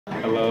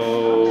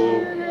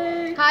Hello.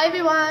 Hi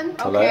everyone.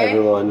 Hello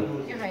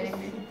everyone. You're hiding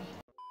me.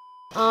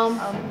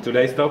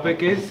 Today's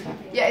topic is?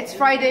 Yeah, it's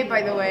Friday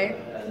by the way.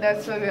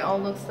 That's why we all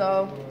look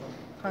so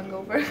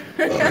hungover.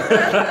 Yes,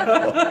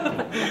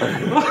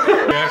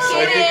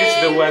 I think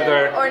it's the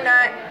weather. Or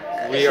not.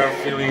 We are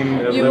feeling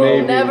a You little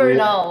will never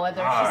know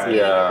whether she's eating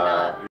yeah. or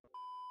not.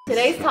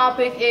 Today's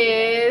topic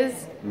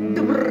is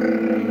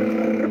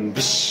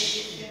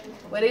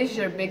what is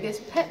your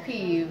biggest pet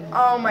peeve?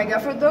 Oh my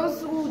god, for those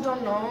who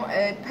don't know,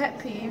 pet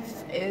peeve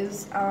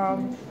is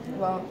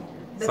well,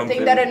 the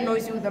thing that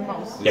annoys you the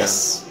most.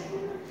 Yes.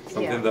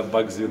 Something that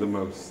bugs you the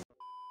most.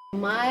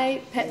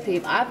 My pet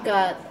peeve, I've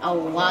got a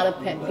lot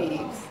of pet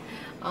peeves.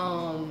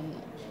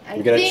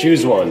 You gotta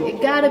choose one.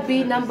 It gotta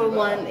be number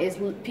one is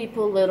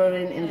people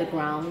littering in the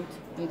ground,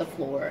 in the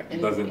floor.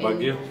 Does it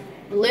bug you?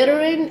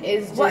 Littering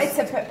is just... What is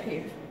a pet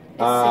peeve?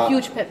 It's a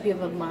huge pet peeve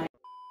of mine.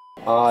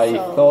 I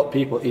thought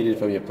people eat it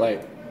from your plate.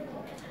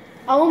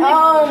 Oh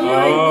my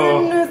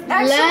goodness.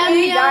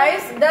 Actually,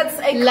 guys, that's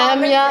a common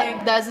Lamia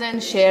thing.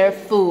 doesn't share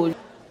food.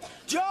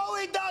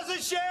 Joey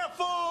doesn't share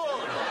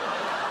food!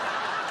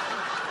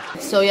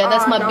 So yeah,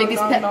 that's my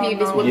biggest pet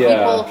peeve is when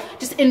people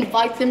just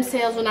invite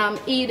themselves when I'm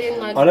eating.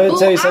 Like, I don't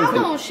tell you something.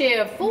 I don't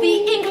share food.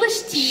 The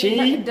English team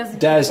She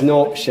does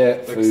not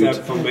share food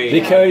Except for me,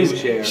 because I do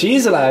share.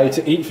 she's allowed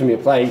to eat from your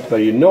plate, but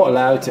you're not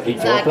allowed to eat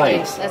from her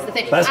plate. That's the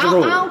thing. That's the I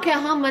rule. don't care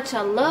how much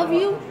I love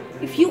you.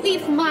 If you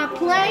eat from my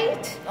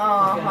plate,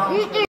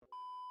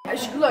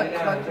 Look,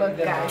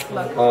 guys,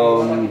 look.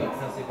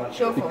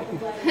 Shuffle.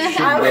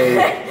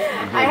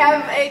 I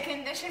have a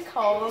condition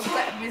called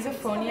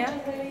misophonia.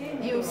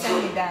 You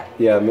send me that.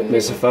 Yeah,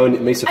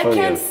 misophonia. I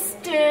can't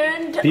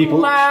stand People-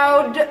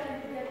 loud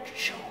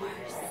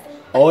chores.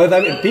 Oh,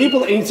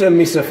 people eating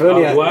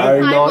misophonia what? are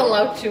I'm not.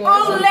 allowed to.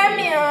 Oh,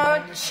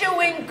 lemon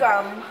chewing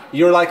gum.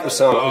 You're like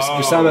Osama.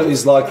 Osama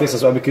is like this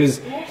as well because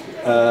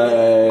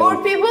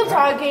Or people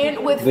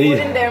talking with food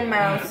in their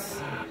mouths.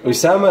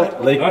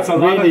 Osama, like That's a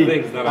lot of really.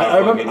 things that I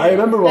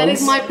remember That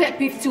once. is my pet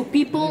peeve too.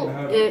 People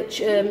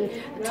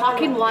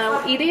talking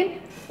while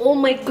eating. Oh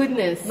my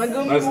goodness.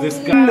 That's this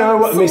He didn't guy. know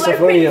what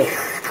misophonia.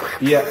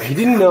 Yeah, he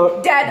didn't know.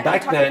 Dad,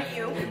 back I'm then. talking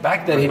to you.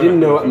 Back then, he didn't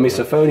know what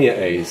misophonia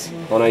is.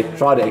 When I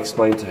tried to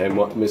explain to him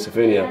what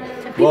misophonia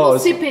People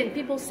was.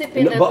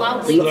 sipping No, and but-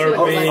 loudly.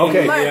 Slurping.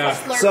 Okay, Yeah.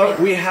 so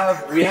we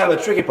have a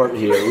tricky part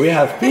here. We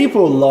have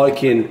people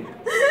liking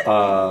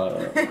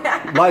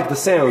like the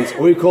sounds.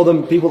 We call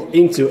them people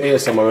into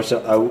ASMR,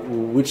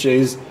 which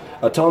is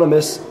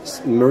autonomous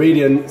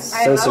meridian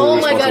sensory Oh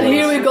my god,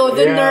 here we go,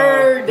 the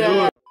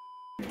nerd.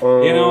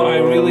 You know, I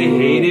really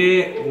hate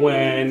it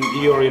when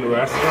you're in a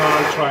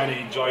restaurant trying to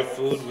enjoy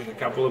food with a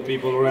couple of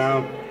people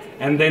around,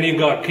 and then you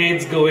got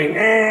kids going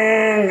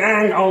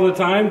all the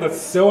time. That's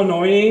so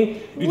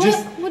annoying. You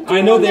What do I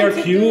you know want them they're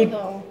to do, cute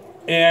though?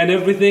 and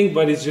everything,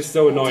 but it's just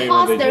so annoying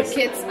Toss when they their just.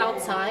 kids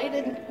outside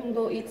and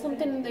go eat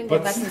something and then go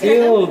But back and get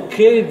still, them.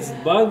 kids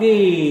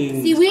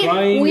bugging. See,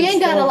 crying we and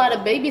ain't got a stuff. lot of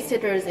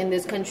babysitters in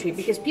this country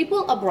because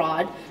people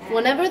abroad,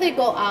 whenever they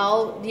go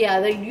out, yeah,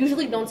 they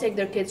usually don't take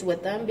their kids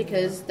with them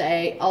because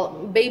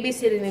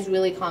babysitting is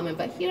really common.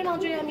 But here in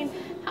Algeria, I mean,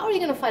 how are you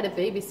gonna find a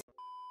babysitter?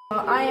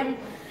 I am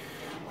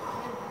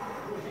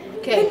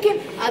Okay,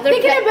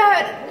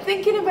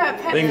 thinking about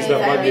pet Things peeve.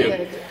 that bug you.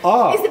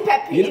 Is the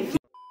pet peeve?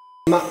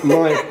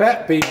 My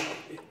pet peeve.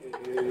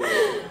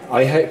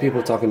 I hate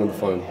people talking on the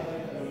phone.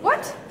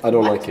 What? I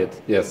don't like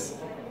it. Yes,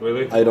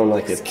 Really? I don't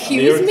like it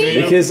Excuse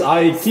me? because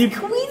I keep.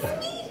 Squeeze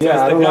me?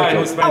 Yeah, I The don't guy like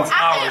who it. spends I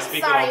hours am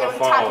speaking sorry on the you're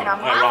phone. talking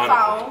on my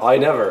ironically. phone. I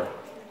never.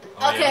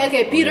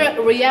 Okay,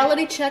 Peter,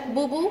 reality check,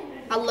 boo boo.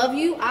 I love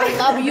you. I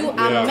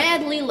Yeah.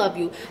 madly love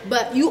you.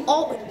 But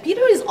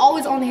Peter is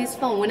always on his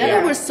phone. Whenever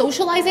Yeah. we're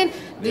socializing,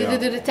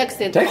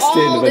 texting.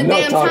 Texting, all but the not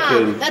damn talking.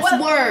 time. That's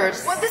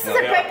worse. Well, this is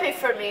a pet peeve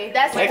for me.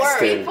 That's Texting. worse.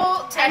 People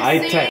I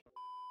texting. text.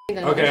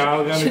 Okay,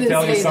 I'm gonna Shouldn't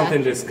tell you say that.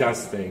 something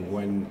disgusting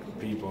when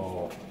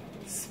people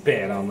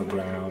spit on the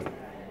ground.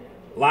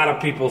 A lot of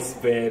people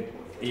spit.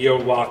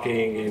 You're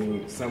walking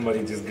and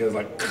somebody just goes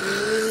like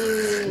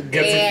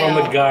gets it from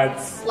the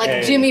guts. Like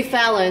and- Jimmy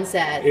Fallon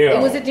said. Yeah.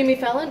 Was it Jimmy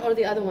Fallon or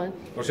the other one?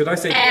 Or should I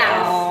say?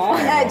 Ow.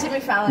 Yeah,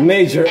 Jimmy Fallon.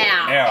 Major.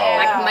 Ow.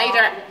 Like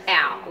major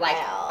ow. Like,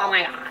 oh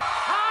my god.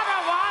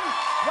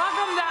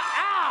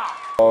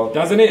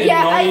 Doesn't it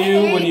Yeah, I annoy you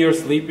hate- when you're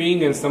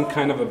sleeping and some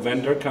kind of a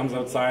vendor comes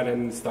outside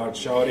and starts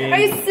shouting? Are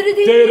you serious?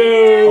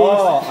 Potatoes!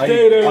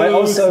 Oh, I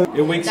also.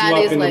 It wakes That you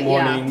up is in the like,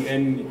 yeah. morning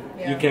and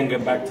you can't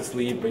get back to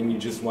sleep and you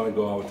just want to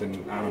go out and,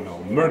 I don't know,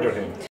 murder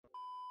him.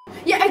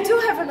 Yeah, I do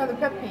have another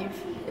pet peeve.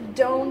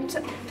 Don't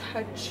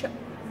touch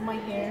my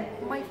hair,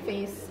 my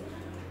face,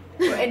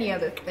 or any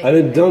other thing.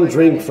 And don't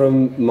drink from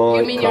my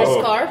You mean your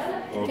cup. scarf?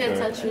 You Okay. can't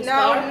touch your No,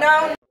 scarf?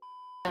 no.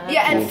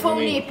 Yeah, and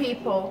phony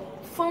people.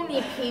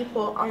 Phony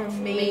people are a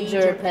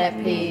Major pet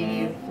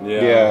peeve.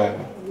 Yeah.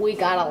 We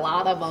got a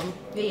lot of them.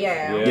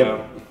 Yeah.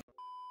 Yep.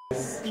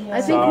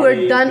 I think Sorry,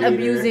 we're done Peter.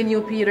 abusing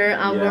you, Peter,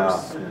 and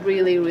Yeah. we're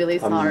really, really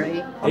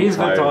sorry. He's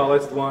the tired.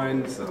 tallest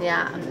one, so.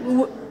 Yeah.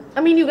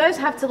 I mean, you guys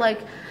have to like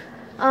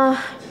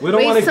We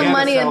don't want raise to some get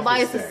money a and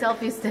buy us a stick.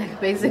 selfie stick,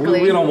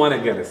 basically. We don't want to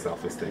get a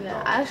selfie stick. Yeah,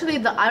 though. actually,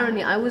 the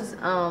irony, I was,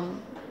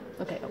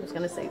 okay, I was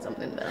gonna say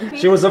something, but...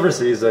 She was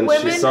overseas and she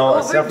Women saw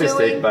a selfie overdoing-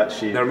 stick, but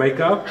she... Their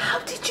makeup? How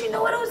did you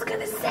know what I was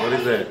gonna say? What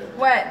is it?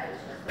 What?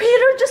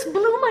 Peter just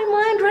blew my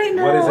mind right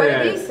now. What is What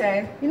it? did he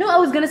say? You know, I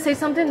was gonna say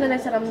something, then I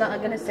said I'm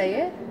not gonna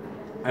say it.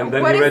 And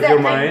then What you is read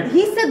your that? mind?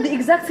 He said the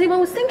exact same I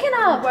was thinking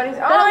of. What is?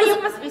 That I Oh, was-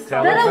 you must be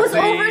Tell so. Then I was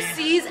Telepathy.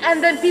 overseas,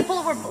 and then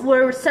people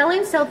were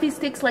selling selfie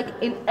sticks like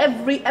in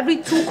every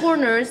 2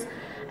 corners,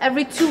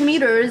 every 2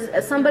 meters.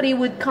 Somebody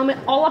would come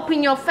all up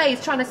in your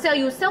face trying to sell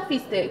you a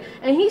selfie stick,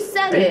 and he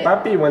said Hey, it.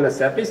 papi, want a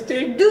selfie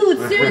stick? Dude,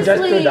 Just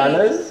seriously.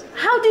 $2?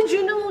 How did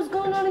you know what was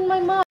going on in my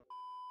mind?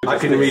 I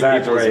can read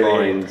people's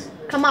exaggerating. minds.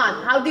 Come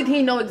on, how did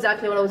he know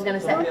exactly what I was gonna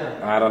say?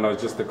 I don't know,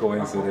 it's just a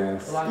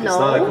coincidence. It's not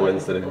a No.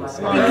 coincidence.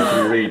 You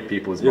can read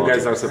people's You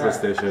minds. guys are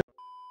superstitious.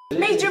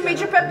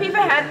 Major pet peeve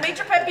ahead.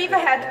 Major pet peeve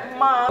ahead.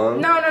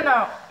 Mom.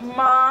 No.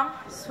 Mom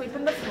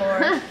sweeping the floor.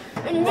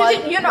 And While-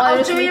 you know, while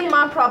you're Algerian sleeping?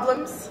 mom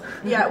problems.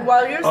 Yeah,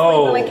 while you're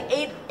Oh. sleeping,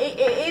 like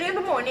 8 in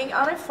the morning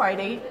on a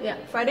Friday. Yeah.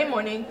 Friday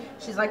morning,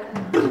 she's like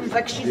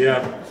she's,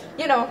 Yeah.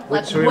 you know,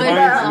 Which Like,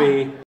 reminds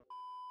wait, me,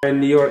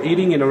 when you're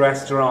eating in a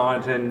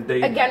restaurant and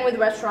again with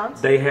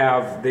restaurants. they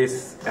have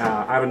this,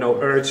 I don't know,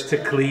 urge to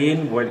clean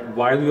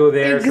while you're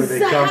there. So they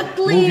come,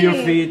 Exactly. move your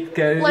feet,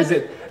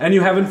 Like- and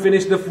you haven't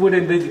finished the food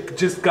and they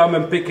just come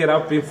and pick it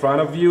up in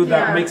front of you.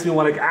 That Yeah. makes me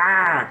want to, like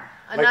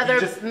you Another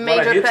just wanna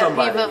major hit pet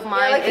somebody. peeve of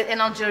mine like- in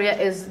Algeria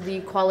is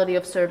the quality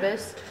of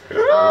service.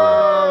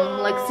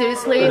 Like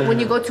seriously, when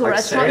you go to a Like,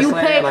 restaurant, you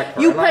seriously? pay Like,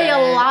 you pay a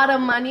really? lot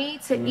of money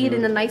to eat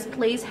in a nice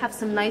place, have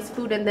some nice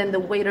food, and then the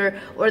waiter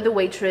or the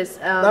waitress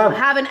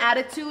have an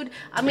attitude.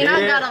 I mean,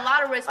 I've Yeah. got a lot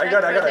of respect I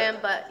got for it. them,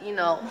 but you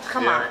know,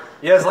 come on.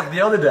 Yeah, it's like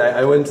the other day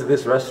I went to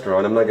this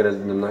restaurant. I'm not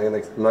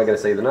gonna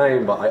say the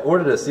name, but I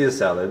ordered a Caesar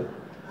salad.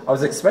 I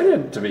was expecting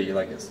it to be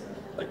like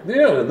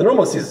the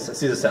normal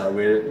Caesar salad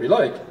we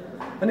like,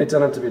 and it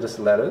turned out to be just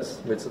lettuce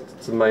with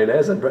some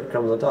mayonnaise and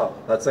breadcrumbs on top.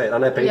 That's it,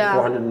 and I paid Yeah.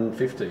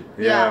 450.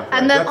 Yeah,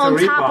 and then That's a on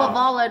top rip-off. of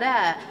all of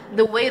that,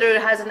 the waiter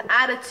has an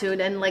attitude,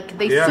 and like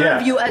they Yeah. serve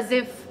Yeah. you as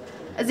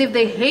if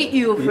they hate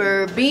you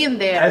for being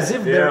there. As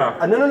if they're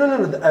Yeah.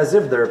 no, as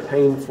if they're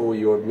paying for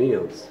your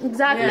meals.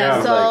 Exactly.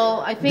 Yeah. So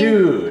Like, I think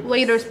dude.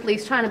 waiters,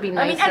 please try to be I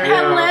nicer. mean, and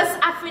Yeah. unless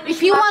I finish. If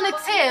you my want a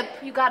food- tip,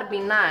 you gotta be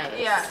nice.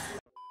 Yeah.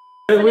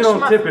 We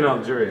don't tip in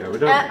Algeria. We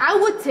don't. I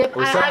would tip. I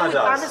Osama would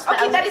does. honestly. I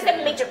Okay, would that is tip.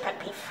 a major pet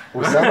peeve.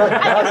 Osama,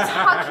 that's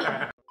Talking.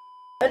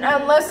 And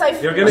unless I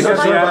You're gonna get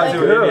That's the not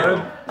attitude good.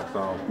 Indian.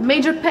 So.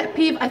 Major pet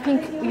peeve. I think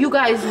you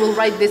guys will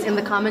write this in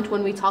the comment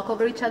when we talk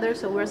over each other.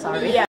 So we're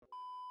sorry. Yeah.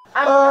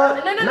 No,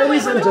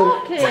 ladies and wait.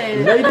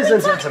 gentlemen, ladies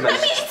and gentlemen,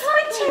 It's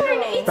my turn.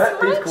 It's Pet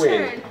my peeve queen.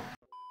 turn.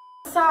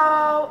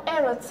 So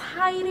Eric's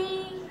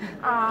hiding.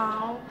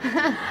 Oh,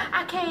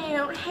 I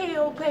can't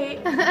help it.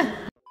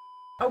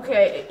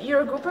 Okay,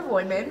 you're a group of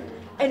women,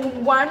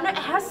 and one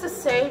has to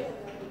say,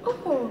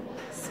 "Oh,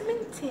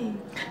 Sminty."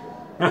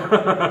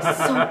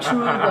 So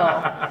true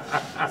though.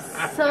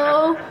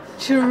 So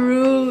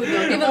true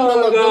though. Give him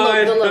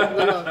the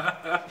look.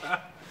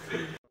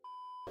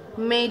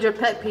 Major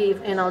pet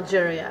peeve in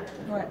Algeria.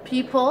 What?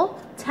 People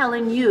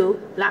telling you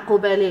 "La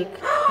Kobalik"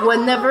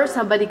 whenever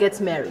somebody gets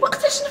married.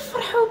 وقتاش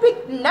نفرحوا بك?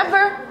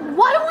 Never.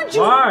 Why would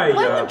you? Why?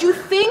 Would you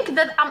think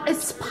that I'm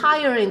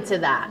aspiring to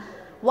that?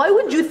 Why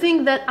would you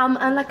think that I'm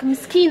like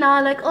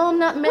miskina, like oh I'm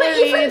not married?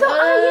 Wait, even though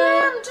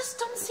I am, just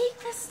don't say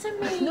this to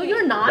me. No,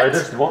 you're not.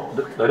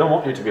 they don't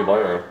want you to be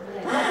loyal.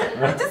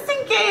 Just in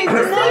case.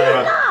 No,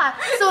 you're not.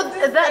 So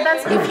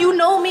that's if you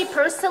know me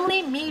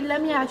personally, me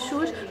Lamia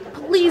Ashoush,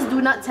 please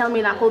do not tell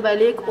me la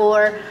balik or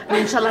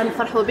inshallah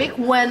nfarhu bik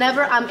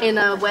whenever I'm in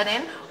a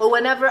wedding or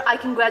whenever I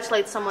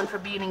congratulate someone for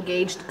being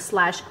engaged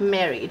 /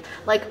 married.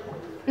 Like,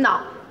 no.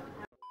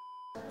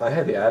 I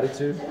had the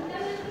attitude.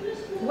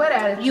 What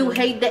attitude? You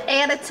hate the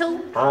attitude?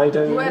 I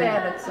don't. What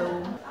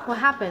attitude? What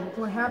happened?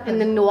 What happened? In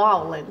the New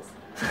Orleans.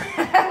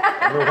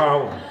 Wow.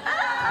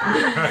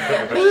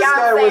 This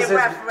guy was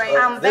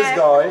I'm this back.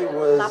 guy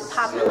La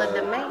popular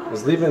domain.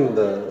 was leaving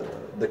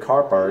the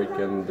car park,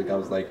 and the guy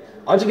was like,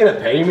 "Aren't you gonna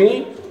pay me?"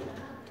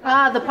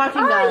 Ah, the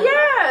parking guy. Oh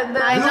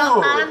yeah.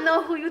 I know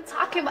who you're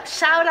talking about.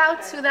 Shout out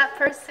to that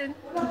person.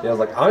 Yeah, I was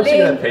like, "Aren't you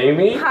gonna pay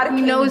me?"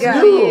 He knows guy.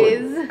 who he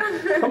is.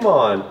 Come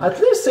on, at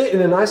least say it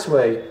in a nice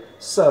way.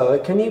 Sir,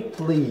 can you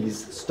please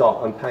stop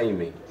and pay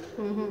me?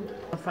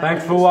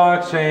 Thanks for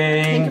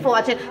watching. Thank you for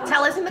watching.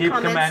 Tell us in the Keep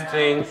comments.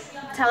 commenting.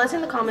 Tell us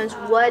in the comments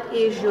what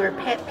is your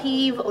pet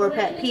peeve or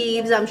pet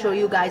peeves. I'm sure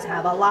you guys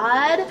have a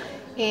lot.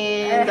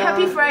 And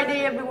Happy Friday,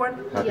 everyone.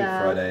 Happy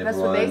Yeah, Friday, That's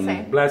everyone. what they say.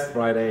 Blessed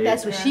Friday.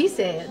 that's what she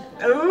said.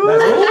 That's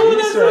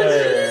what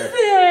she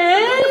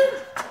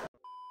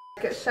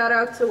said. Shout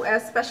out to a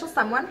special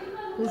someone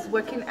who's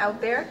working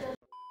out there.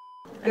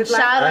 And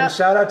luck. shout And out.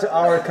 shout out to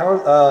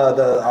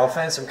our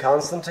fans from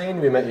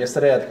Constantine. We met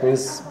yesterday at the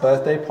Queen's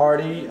birthday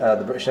party at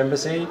the British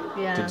Embassy.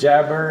 Yeah. To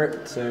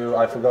Jabber, to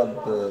I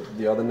forgot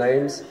the other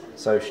names.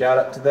 So shout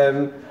out to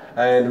them,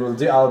 and we'll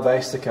do our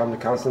best to come to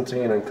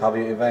Constantine and cover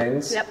your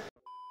events. Yep.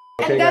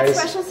 Okay, And that guys.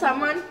 special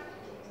someone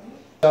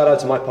Shout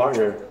out to my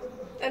partner.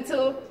 And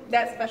to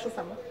that special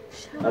someone.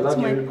 I love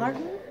my you.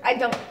 partner? I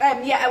don't.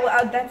 Yeah,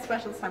 that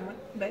special someone.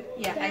 But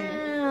yeah, I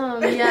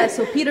know. Damn. Yeah,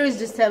 so Peter is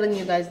just telling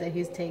you guys that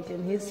he's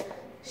taken. He's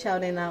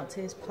shouting out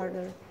to his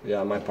partner.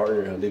 Yeah, my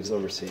partner who lives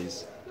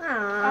overseas. Aww.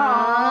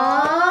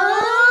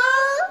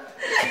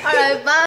 All right, bye.